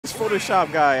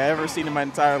Photoshop guy I ever seen in my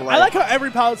entire life. I like how every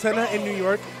Palutena in New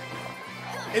York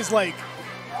is like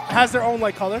has their own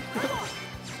like color.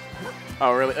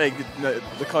 Oh really? Like the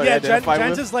color Yeah, you identify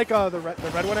Jen's with? is like the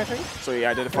red one, I think. So he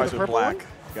identifies the with purple black. one?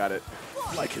 Got it.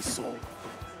 Like his soul.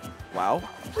 Wow.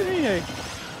 Hey.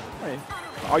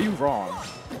 Are you wrong?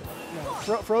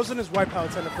 No, Frozen is white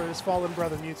Palutena for his fallen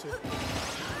brother Mewtwo.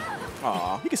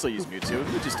 Aw, he can still use Mewtwo.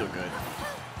 Mewtwo's still good.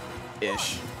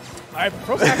 Ish. Alright,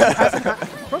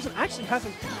 Frozen actually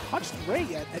hasn't touched Ray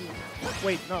yet. And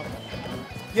wait, no.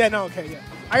 Yeah, no, okay, yeah.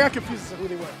 I got confused as to who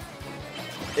they were.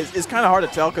 It's kind of hard to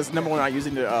tell because number one, I'm not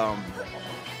using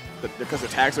because the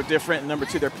tags are different, and number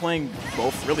two, they're playing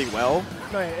both really well.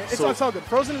 No, yeah, it's all good.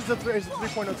 Frozen is the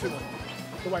 3.02 one,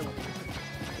 the white one.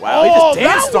 Wow, he just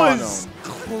danced on him.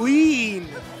 Clean.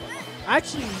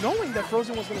 Actually, knowing that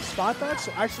Frozen was going to spot that,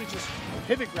 so actually just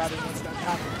pivot grabbing once that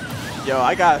happened. Yo,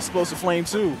 I got Explosive Flame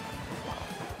too.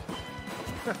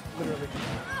 Literally.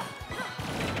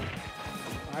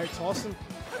 All right, Tolson.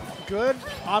 Good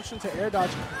option to air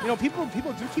dodge. You know, people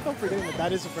do keep on forgetting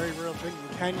that is a very real thing. You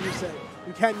can use it.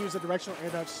 You can use a directional air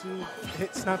dodge to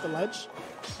snap the ledge.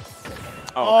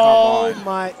 Oh, come on.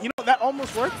 My! You know that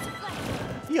almost worked.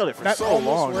 He held it for so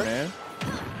long, man.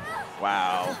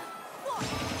 Wow.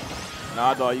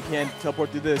 Nah, dog, you can't teleport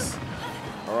through this.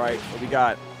 All right, what we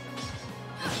got?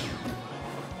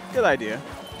 Good idea.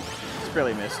 It's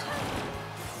barely missed.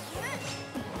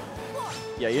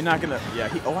 Yeah, you're not gonna. Yeah,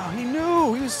 oh wow, he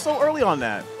knew. He was so early on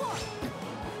that.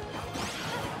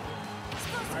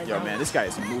 Yo, man, this guy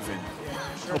is moving.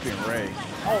 UtopianRay.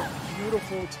 Oh,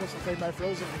 beautiful twist of play by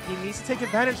Frozen. He needs to take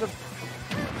advantage of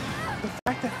the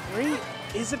fact that Ray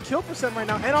is at kill percent right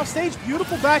now. And off stage,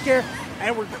 beautiful back air.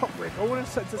 And we're going to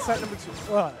set number 2.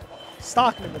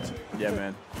 Stock number 2. Yeah,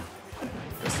 man.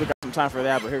 We still got some time for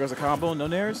that, but here goes a combo. No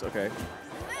nairs? Okay.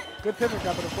 Good pivot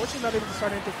grab, but unfortunately not able to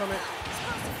start anything from it.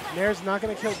 Nair's not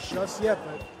going to kill just yet,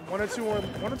 but one or two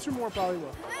more probably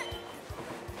will.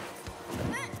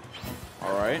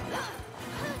 All right.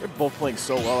 They're both playing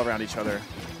so well around each other.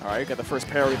 All right, got the first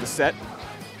parry of the set.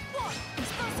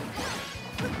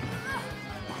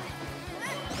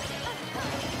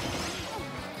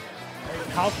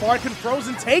 How far can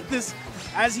Frozen take this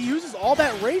as he uses all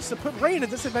that rage to put Ray in a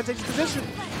disadvantageous position?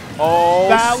 Oh,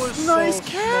 that was nice so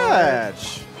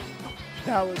catch. Smart.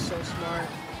 That was so smart.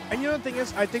 And you know the thing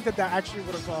is, I think that actually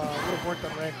would have worked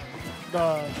on Ray.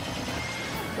 The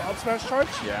up smash charge.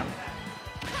 Yeah.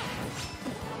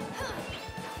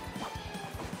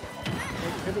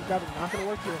 Pivot grab is not going to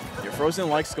work here. Your Frozen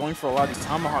likes going for a lot of these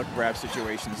tomahawk grab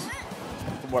situations,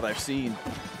 from what I've seen.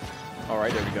 All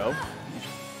right, there we go.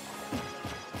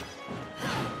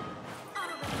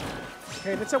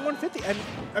 Okay, and it's at 150, and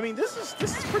I mean this is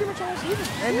pretty much almost even,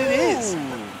 and it is.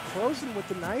 Frozen with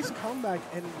the nice comeback,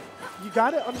 and you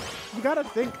gotta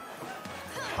think,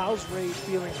 how's Ray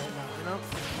feeling right now? You know,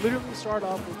 literally start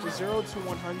off with the 0 to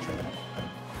 100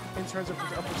 in terms of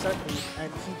a percent lead,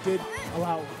 and he did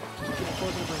allow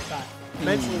Frozen to bring it back.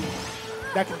 Mentally,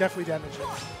 that could definitely damage it.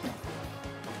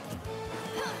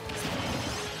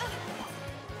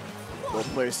 Both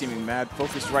players seeming mad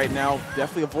focused right now.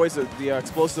 Definitely avoids the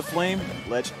explosive flame.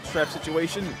 Ledge trap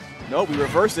situation. Nope, we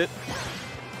reverse it.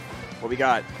 What we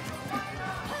got? And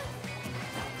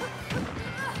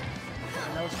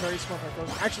that was very smart.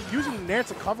 Actually using Nair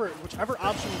to cover it, whichever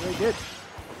option they did.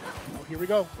 Oh, here we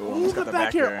go. Ooh, the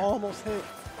back here almost hit.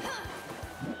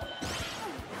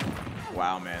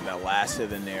 Wow, man, that last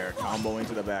hit in there, combo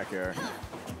into the back air.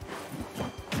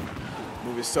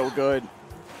 Move is so good.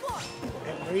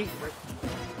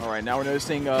 All right, now we're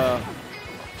noticing got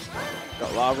a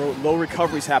lot of low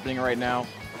recoveries happening right now.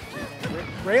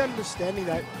 Ray understanding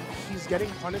that he's getting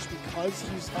punished because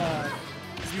he's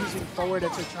using forward to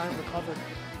try and recover,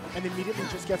 and immediately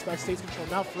just gets back stage control.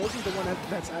 Now Frozen's the one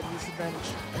that's at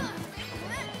disadvantage.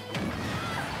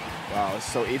 Wow, it's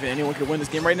so even. Anyone could win this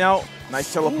game right now.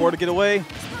 Nice teleport to get away.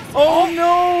 Oh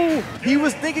no! He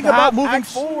was thinking about moving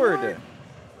forward.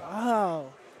 Wow.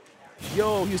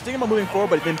 Yo, he was thinking about moving forward,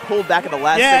 but then pulled back at the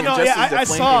last second just as the I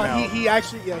flame saw. came out. He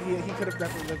actually, he could have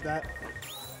definitely lived that.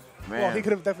 Man. Well, he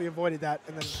could have definitely avoided that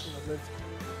and then lived.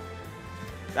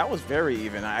 That was very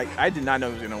even. I did not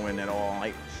know he was going to win at all.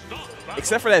 Like,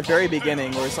 except for that very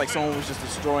beginning where it's like someone was just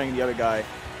destroying the other guy,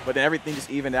 but then everything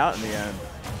just evened out in the end.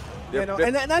 And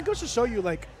that goes to show you,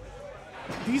 like,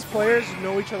 these players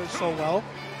know each other so well,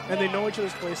 and they know each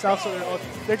other's play style, so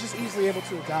they're just easily able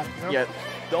to adapt. You know? Yeah,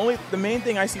 The main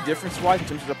thing I see difference-wise in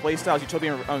terms of the playstyle is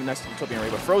UtopianRay,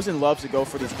 but Frozen loves to go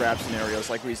for these grab scenarios,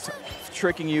 like where he's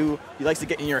tricking you. He likes to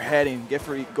get in your head and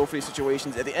go for these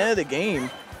situations. At the end of the game,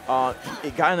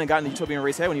 it got in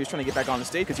UtopianRay's head when he was trying to get back on the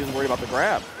stage because he wasn't worried about the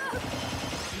grab.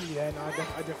 Yeah, no, I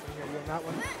definitely hear you on that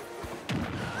one.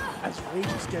 As Ray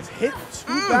just gets hit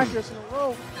 2 back airs in a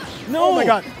row. No! Oh my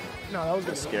god. No, that was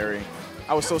good. Scary.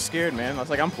 I was so scared, man. I was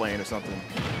like, I'm playing or something.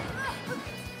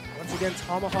 Once again,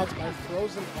 tomahawks by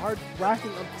Frozen are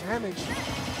racking up damage.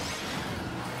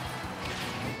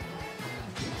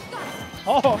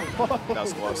 Oh! That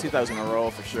was close. He thought it was in a row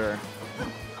for sure.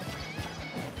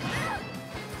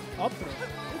 Up throw.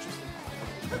 Interesting.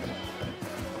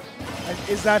 And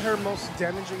is that her most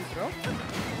damaging throw?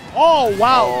 Oh,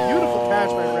 wow. Oh, beautiful catch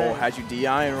by Ray. Had you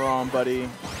DIing wrong, buddy.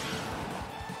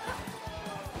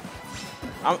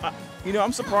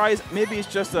 I'm surprised. Maybe it's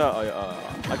just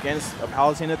against a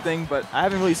Palutena thing, but I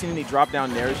haven't really seen any drop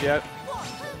down nairs yet.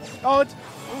 Oh, it's...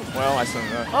 Well, I saw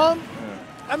that. Yeah.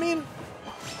 I mean,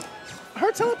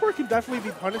 her teleport can definitely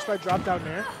be punished by drop down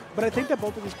nair, but I think that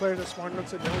both of these players are smart enough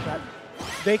to know that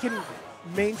they can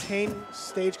maintain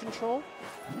stage control.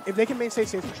 If they can maintain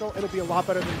stage control, it'll be a lot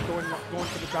better than going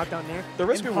for the drop down nair. The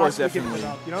risk reward is definitely,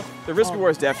 the risk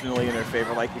reward is definitely in their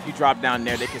favor. Like if you drop down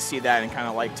there, they can see that and kind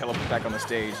of like teleport back on the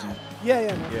stage. And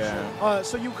yeah. Sure.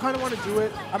 So you kind of want to do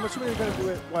it. I'm assuming you're gonna do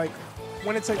it like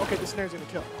when it's like, okay, this nair's gonna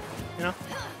kill. You know?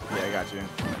 Yeah, I got you.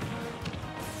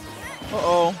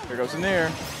 Uh-oh, there goes the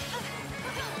nair.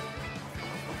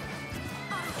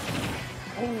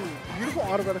 Oh, beautiful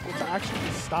auto reticle to actually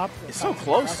stop. It's so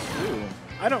close too.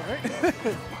 I know, right?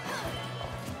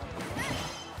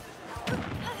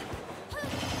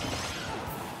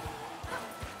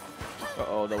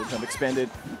 Uh-oh, double jump expended.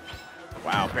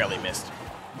 Wow, barely missed.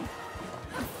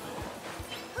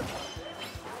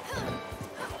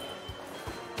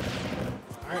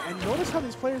 All right, and notice how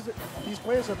these players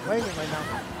are playing it right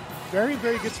now. Very,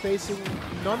 very good spacing.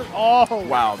 Oh!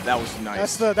 Wow, that was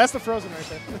nice. That's the Frozen right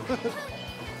there.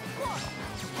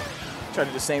 Try to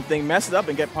do the same thing, mess it up,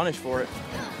 and get punished for it.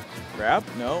 Grab?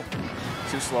 No.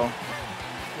 Too slow.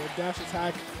 Good dash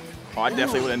attack. Oh, I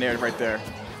definitely would have nared right there.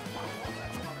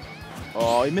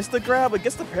 Oh, he missed the grab, but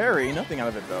gets the parry. Nothing out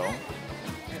of it, though.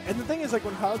 And the thing is, like,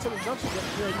 when Palutena jumps,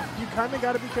 you kind of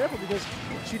got to be careful because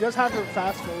she does have her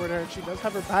fast forward air and she does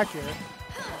have her back air.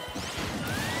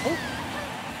 Oh.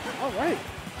 All right.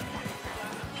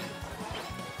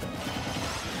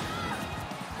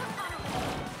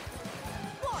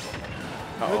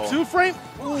 Uh-oh. The 2-frame.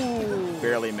 Ooh.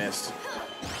 Barely missed.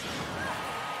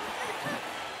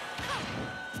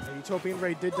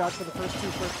 UtopianRay did dodge for the first 2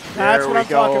 first. That's what I'm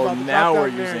talking about. Now we're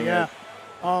using it.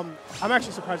 I'm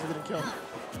actually surprised it didn't kill.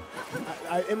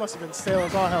 It must have been stale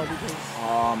as all hell because...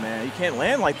 Oh, man. You can't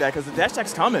land like that because the dash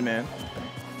attack's coming, man.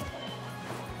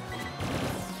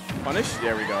 Punish?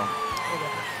 There we go. Okay.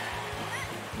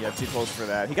 Yeah, too close for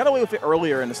that. He got away with it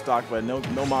earlier in the stock, but no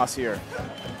moss here.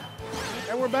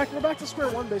 And we're back to square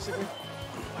one, basically.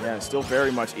 Yeah, it's still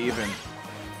very much even.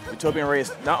 UtopianRay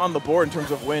is not on the board in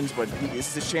terms of wins, but this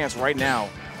is his chance right now.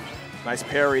 Nice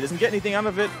parry. Doesn't get anything out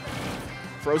of it.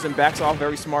 Frozen backs off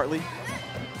very smartly.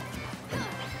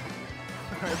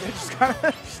 All right, they're just kind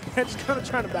of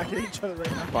trying to back at each other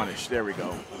right now. Punish. There we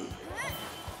go.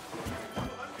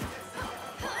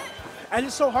 And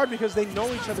it's so hard because they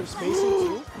know each other's spacing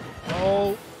too.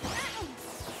 Oh.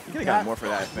 You could have got more for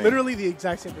that, I think. Literally the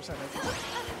exact same percentage.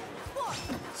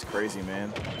 It's crazy,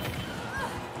 man.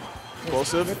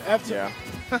 Explosive? Yeah.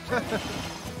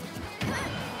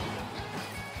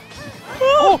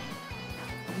 Oh!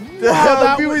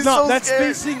 Wow, that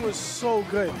scared. spacing was so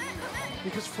good.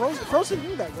 Because Frozen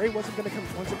knew that Ray wasn't going to commit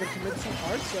too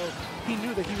hard, so he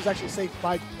knew that he was actually safe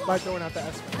by throwing out the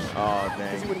S. Oh, dang.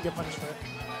 Because he wouldn't get punished for it.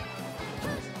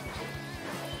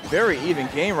 Very even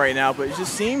game right now, but it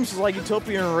just seems like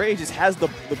UtopianRay just has the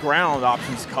ground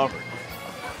options covered.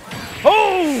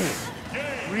 Oh!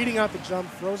 Reading out the jump,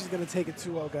 Frozen's going to take it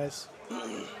 2-0, guys.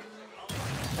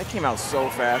 That came out so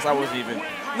fast. I wasn't even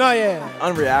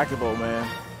unreactable, man.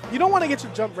 You don't want to get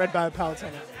your jump read by a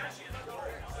Palutena.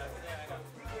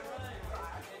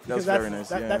 That was very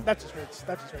nice, yeah. That just hurts.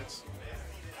 That just hurts.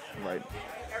 Right.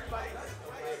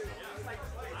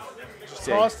 Just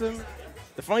tossed him.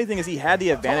 The funny thing is he had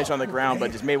the advantage on the ground,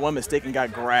 but just made one mistake and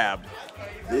got grabbed.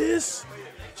 This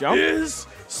jump is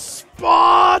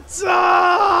Sparta!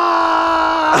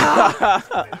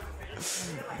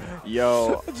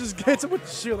 Yo. Just gets him with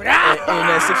the shield. Like, in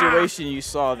that situation, you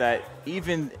saw that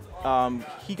even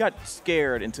he got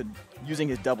scared into using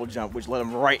his double jump, which led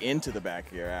him right into the back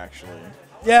air, actually.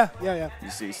 Yeah. You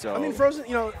see, so. I mean, Frozen,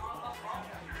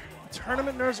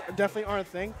 tournament nerves definitely aren't a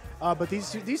thing, but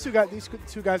these two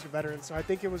guys are veterans, so I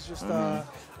think it was just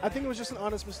I think it was just an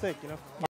honest mistake, you know.